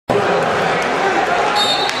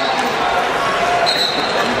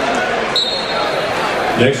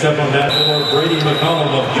Next up on mat 4, Brady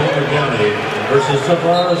McCollum of Gilmer County versus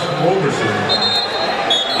Tavaris Roberson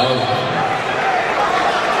of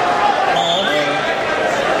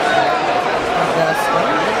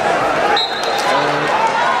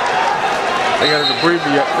They got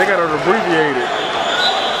it abbreviated.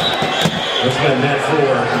 Let's get mat 4,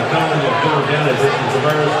 McCollum of Gilmer County versus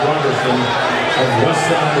Tavaris Roberson of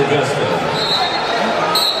Westside Augusta.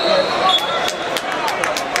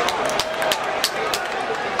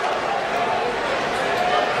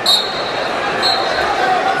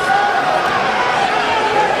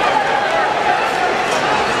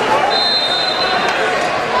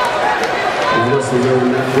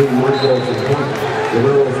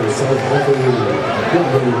 Guerrero from South Buffalo,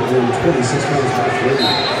 Gilmer, 26 pounds by 3.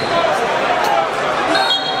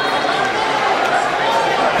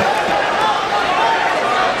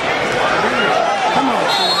 Come on,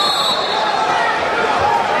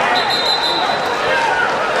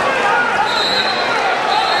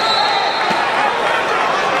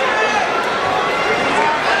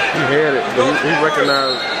 he had it, but he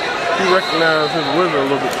recognized his wizard a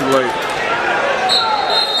little bit too late.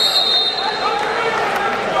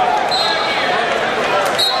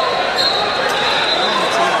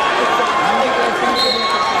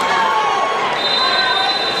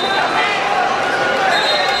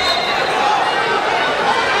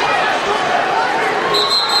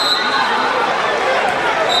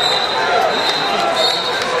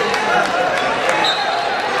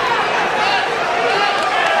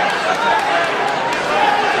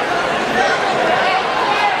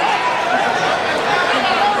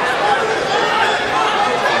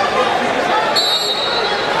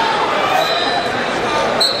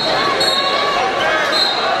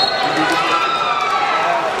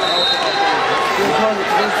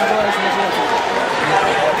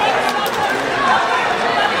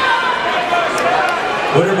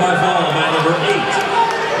 Winner by fall, mat number 8.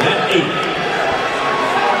 Mat 8.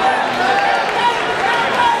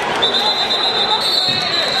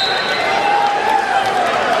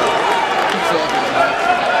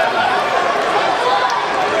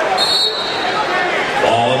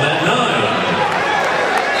 Ball mat 9.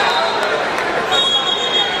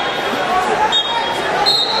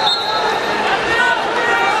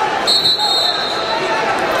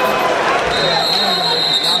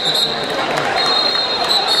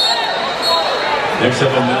 Next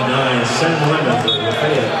up on mat 9, Sam Lemon of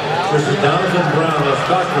Lafayette versus Donovan Brown of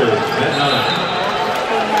Stockbridge, mat 9.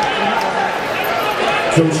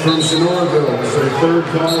 Coach from Sonoraville, so third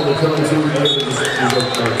call will come to is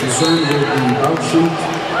concerned with the bout sheet.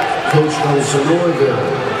 Coach from Sonoraville,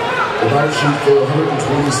 the bout sheet for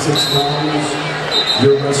 126 pounds.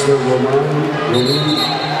 Your wrestler Roman,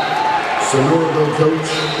 Sonoraville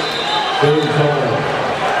coach, third call.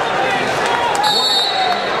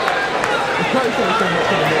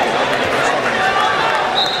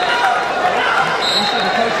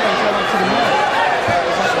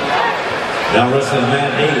 Now wrestling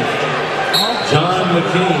mat 8, John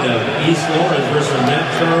McCain of East Lawrence versus Matt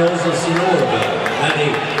Charles of Sonoraville, mat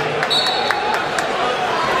 8.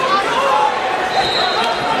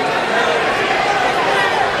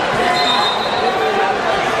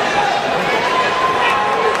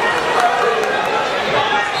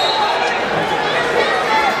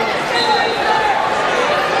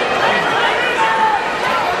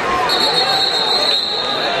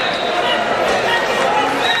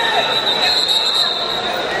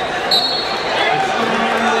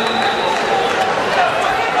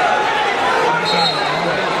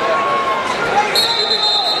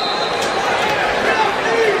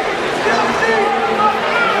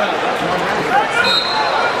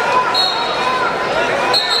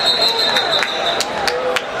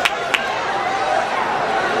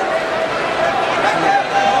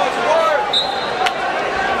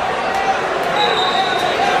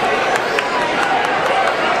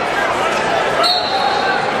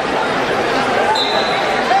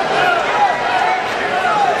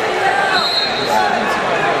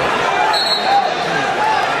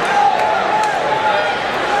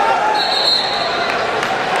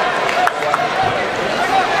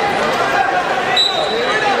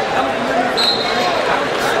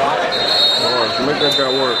 That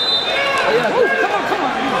got work.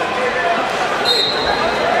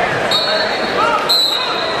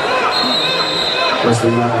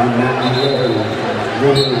 Wrestling mat 11,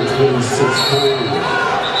 126 pounds.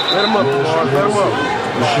 Let him up, Mark. Let him up.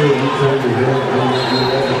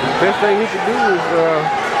 Best thing he can do is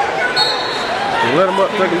let him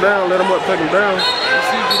up, take him down. Let him up, take him down.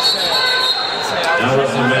 Now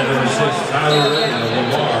wrestling mat number 6, Tyler Redden of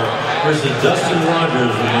Lamar versus Dustin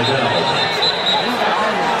Rogers of Modell.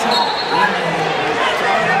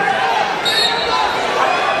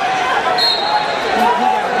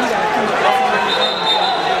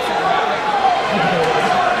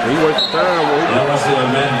 wasting time. Now wrestling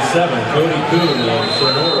on mat 7, Cody Kuhn of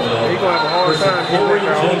Sonoraville. He's going to have a hard time. Corey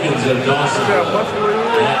Jenkins of Dawsonville.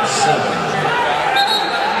 Mat 7.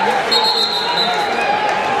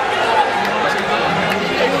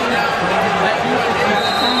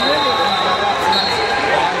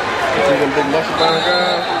 See them big muscle bound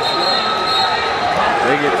guys?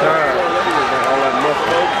 They get tired. All that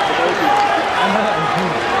muscle.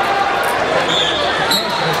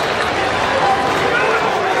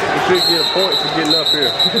 You should get a point for getting up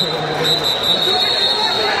here.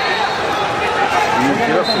 You need to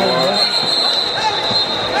get up some more.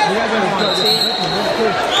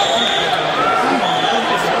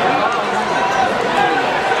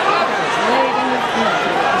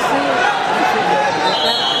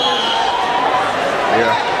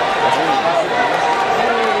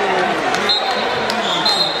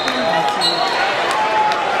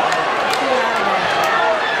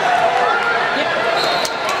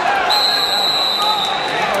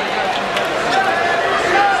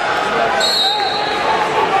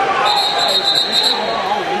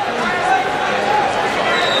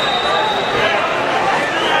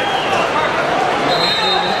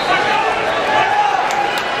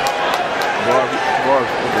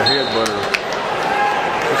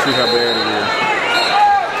 Let's see how bad it is.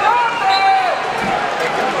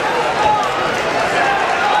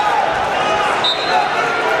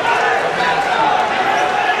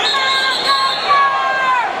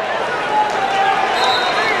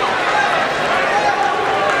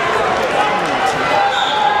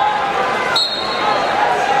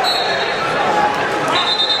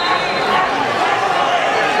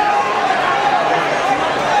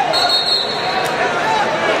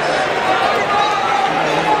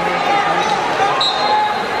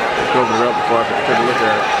 Open it up before I can take a look at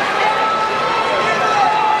it.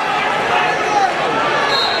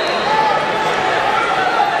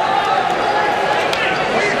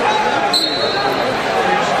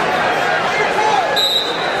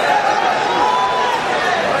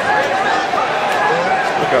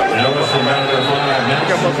 Now wrestling mat number 5,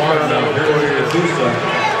 Madison Martin of Gilmer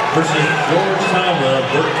versus George Tomlin of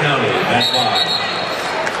Burke County. Mat 5.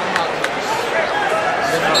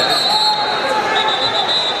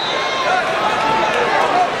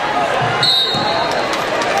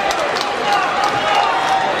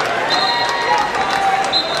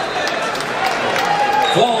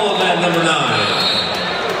 Fall of mat number 9.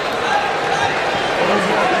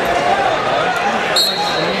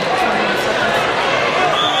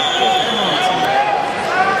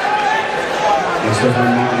 Next up on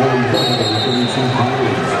mat 1, 32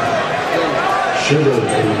 pounds. Sugar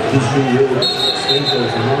from Houston Road. Stanko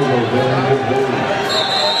from Margot, Bell.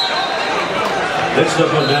 Next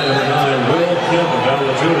up on mat number 9, Will Kim of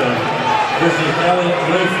Alatoona versus Elliot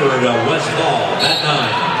Rayford of West Hall. Mat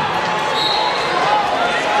 9.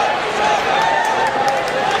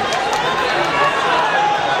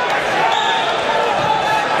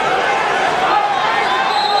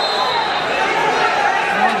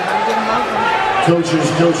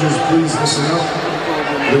 Coaches, please listen up.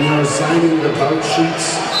 When you're assigning the bout sheets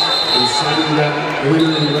and signing that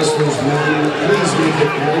winner and wrestler's name, please make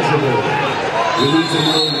it legible. We need to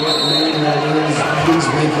know what name that is. Please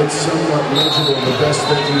make it somewhat legible, the best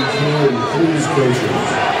that you can. Please, coaches.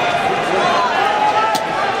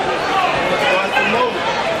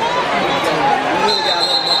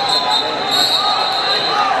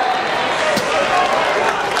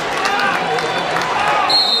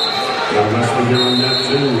 Now wrestling here on mat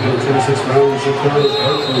 2, 126 pounds, Chicago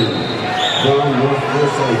Berkeley from North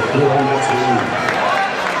Norfolk, here on mat 2.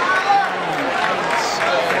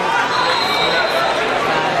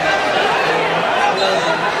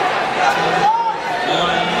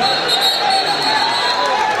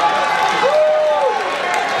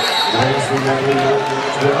 Wrestling at mat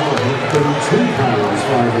 12, 32 pounds,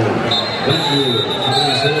 5'1". Thank you,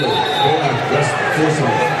 Tavaris Loses, West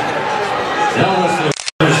Forsyth. Now wrestling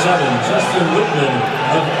number 7, Justin Whitman